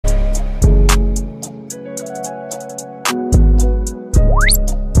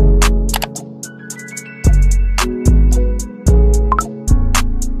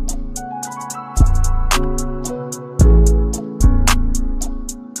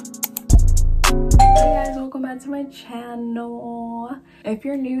back to my channel. If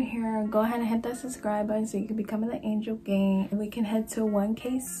you're new here, go ahead and hit that subscribe button so you can become in the Angel gang and we can head to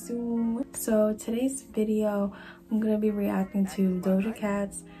 1K soon. So today's video, I'm gonna be reacting to Doja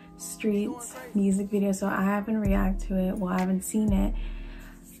Cat's Streets music video. So I haven't reacted to it, well, I haven't seen it,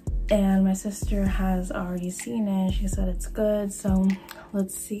 and my sister has already seen it. She said it's good, so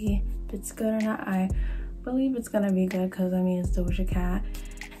let's see if it's good or not. I believe it's gonna be good because I mean it's Doja Cat.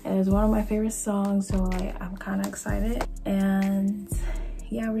 It is one of my favorite songs, so like I'm kind of excited. And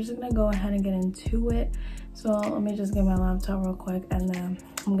yeah, we're just gonna go ahead and get into it. So let me just get my laptop real quick and then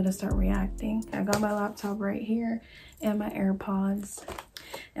I'm gonna start reacting. I got my laptop right here and my AirPods,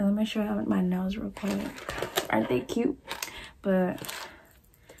 and let me show you my nails real quick. Aren't they cute? But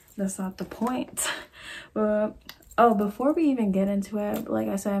that's not the point. But oh, before we even get into it, like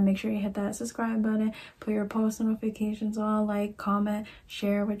I said, make sure you hit that subscribe button, put your post notifications on, like, comment,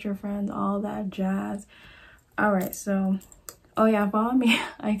 share with your friends, all that jazz. All right, so oh yeah, follow me.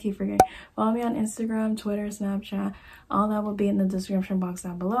 I keep forgetting. Follow me on Instagram, Twitter, Snapchat. All that will be in the description box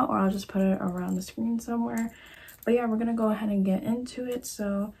down below, or I'll just put it around the screen somewhere. But yeah, we're gonna go ahead and get into it.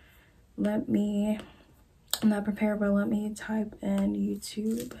 So I'm not prepared, but let me type in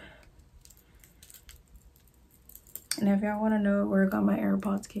YouTube. And if y'all want to know where I got my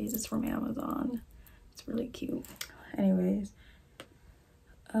AirPods case, it's from Amazon. It's really cute. Anyways,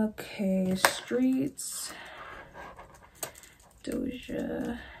 okay, Streets,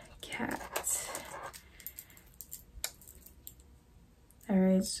 Doja Cat. All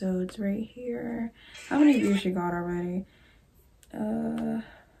right, so it's right here. How many views she got already?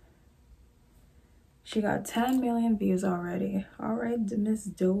 She got 10 million views already. All right, Miss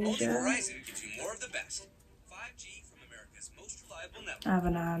Doja. Verizon gives you more of the best. 5G from America's most reliable network. I have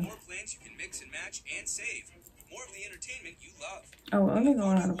an ad. More plans you can mix and match and save. More of the entertainment you love. Oh, let me go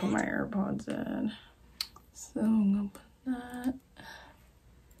ahead and put my AirPods in. So I'm gonna put that.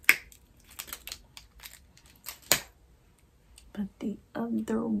 Put the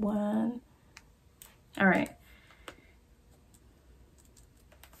other one. All right.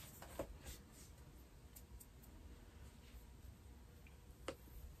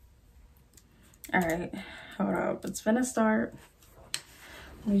 All right, hold up. It's finna start.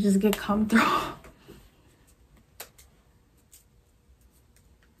 Let me just get comfortable.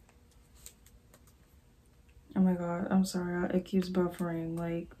 Oh my God, I'm sorry. It keeps buffering.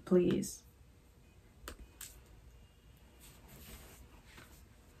 Like, please.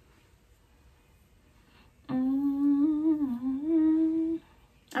 I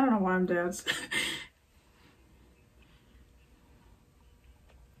don't know why I'm dancing.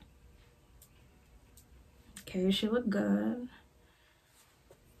 Okay, she look good.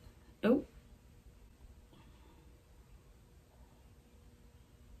 Oh.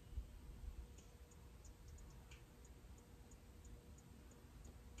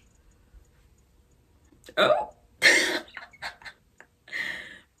 Oh.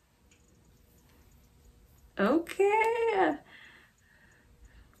 Okay.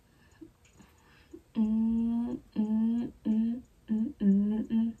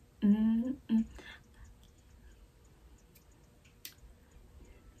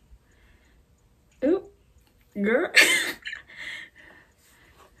 Ooh, girl.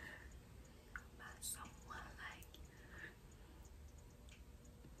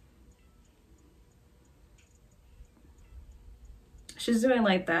 She's doing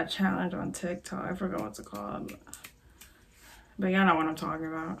like that challenge on TikTok. I forgot what's it called. But y'all know what I'm talking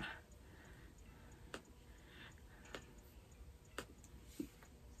about.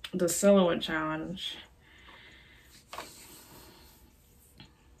 The silhouette challenge.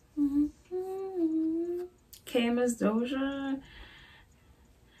 Okay, Miss Doja.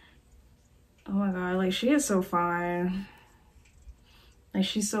 Oh my God, like she is so fine. Like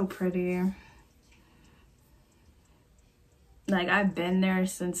she's so pretty. Like I've been there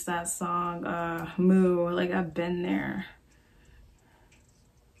since that song, Moo. Like I've been there.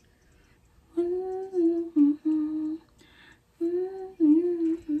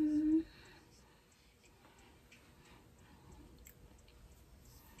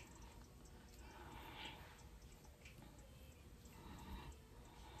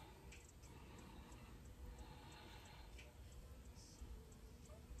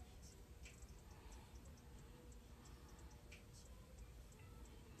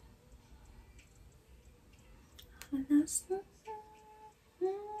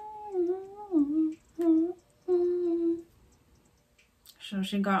 So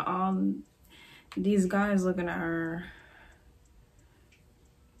she got all these guys looking at her.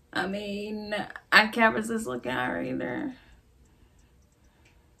 I mean, I can't resist looking at her either.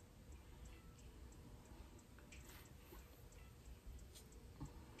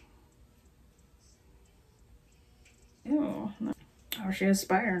 Oh, she a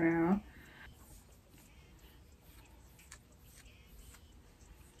spider now.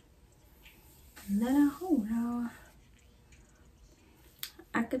 Let her hold on.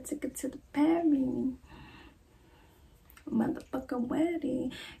 I could take it to the Perry. Motherfucking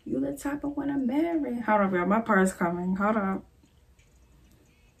wedding. You the type of one I'm married. Hold up, y'all. My part's coming. Hold up.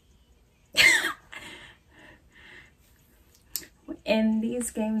 In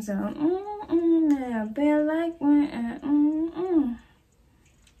these games, I feel like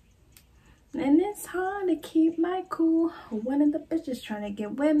and it's hard to keep my cool. One of the bitches trying to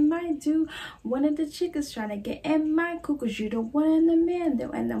get with my dude. One of the chicks trying to get in my cool. Cause you the one and the man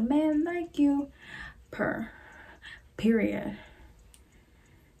though. And the man like you. Period.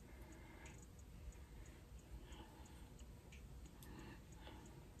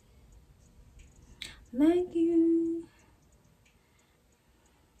 Like you.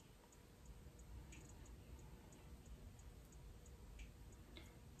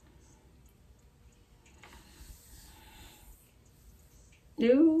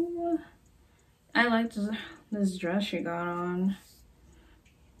 Ooh, I like this dress she got on.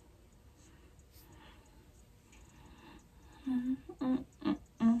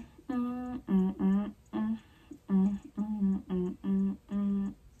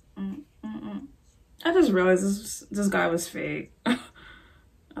 I just realized this guy was fake. I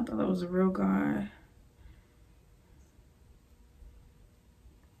thought that was a real guy.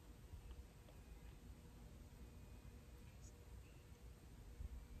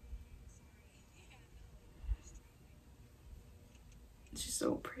 She's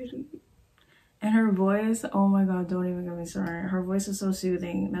so pretty. And her voice, oh my god, don't even get me started. Her voice is so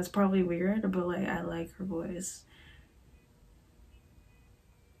soothing. That's probably weird, but like I like her voice.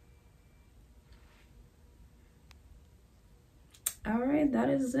 Alright, that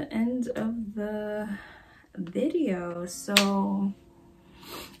is the end of the video. So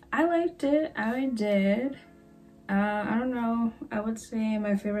I liked it. I did. I don't know. I would say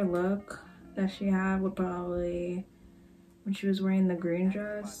my favorite look that she had would probably when she was wearing the green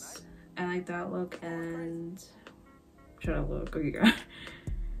dress. I like that look. And should I look? Oh yeah.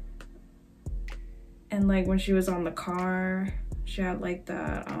 And like when she was on the car, she had like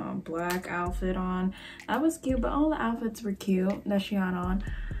that black outfit on. That was cute, but all the outfits were cute that she had on.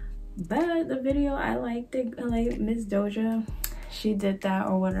 But the video, I liked it. Like Miss Doja, she did that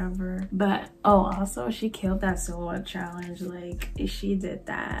or whatever. But oh, also she killed that silhouette challenge. Like she did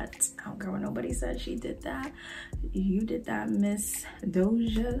that. I don't care what nobody said. She did that. You did that, Miss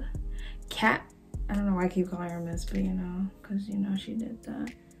Doja Cat. I don't know why I keep calling her Miss, but you know, because you know she did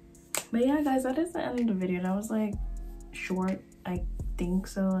that. But yeah, guys, that is the end of the video. That was like short, I think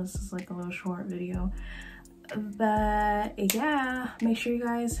so. This is like a little short video. But yeah, make sure you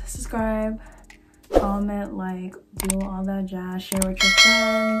guys subscribe, comment, like, do all that jazz, share with your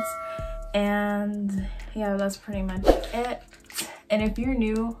friends. And yeah, that's pretty much it. And if you're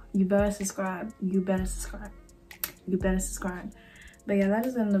new, you better subscribe. You better subscribe. You better subscribe. But yeah, that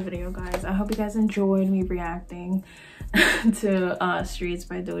is the end of the video, guys. I hope you guys enjoyed me reacting to Streets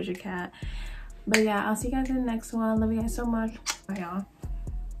by Doja Cat. But yeah, I'll see you guys in the next one. Love you guys so much. Bye, y'all.